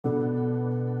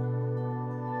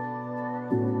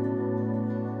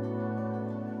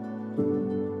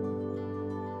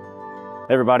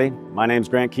Hey everybody, my name's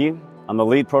Grant Kee. I'm the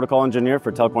lead protocol engineer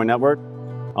for Telcoin Network.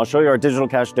 I'll show you our digital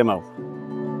cash demo.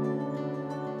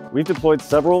 We've deployed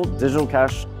several digital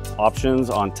cash options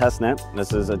on testnet.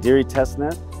 This is a Diri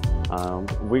testnet.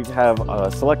 We have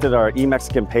selected our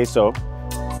e-Mexican peso,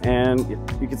 and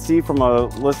you can see from a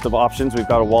list of options, we've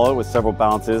got a wallet with several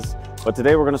balances, but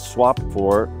today we're going to swap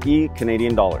for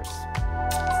Canadian dollars.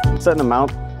 Set an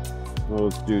amount, we'll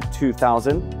do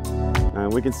 2,000,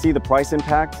 and we can see the price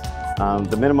impact,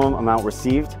 the minimum amount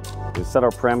received. We set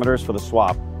our parameters for the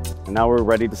swap, and now we're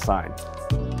ready to sign.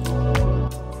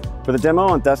 For the demo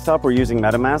on desktop, we're using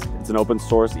MetaMask. It's an open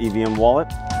source EVM wallet.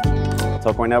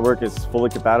 Telcoin Network is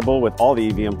fully compatible with all the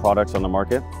EVM products on the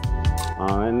market.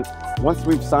 And once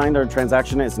we've signed our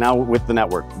transaction, it's now with the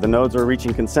network. The nodes are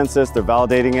reaching consensus, they're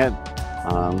validating it,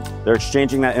 they're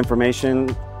exchanging that information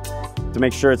to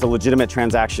make sure it's a legitimate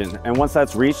transaction. And once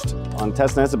that's reached on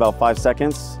testnet, about 5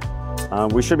 seconds,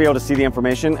 we should be able to see the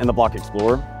information in the block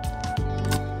explorer.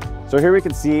 So here we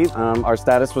can see our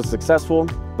status was successful.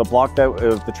 The block that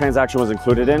the transaction was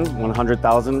included in,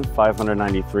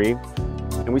 100,593.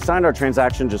 And we signed our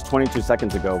transaction just 22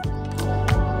 seconds ago.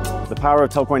 The power of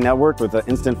Telcoin Network with the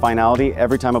instant finality,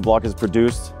 every time a block is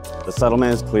produced, the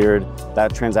settlement is cleared,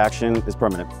 that transaction is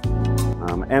permanent.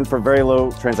 And for very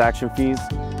low transaction fees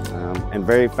and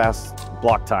very fast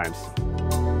block times.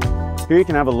 Here you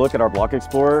can have a look at our block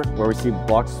explorer where we see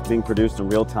blocks being produced in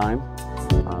real time.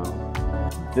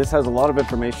 This has a lot of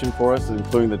information for us,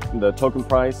 including the token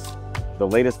price, the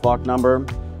latest block number,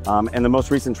 and the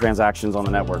most recent transactions on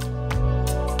the network.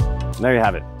 And there you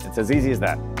have it. It's as easy as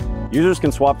that. Users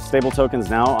can swap stable tokens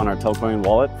now on our Telcoin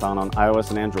wallet found on iOS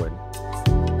and Android.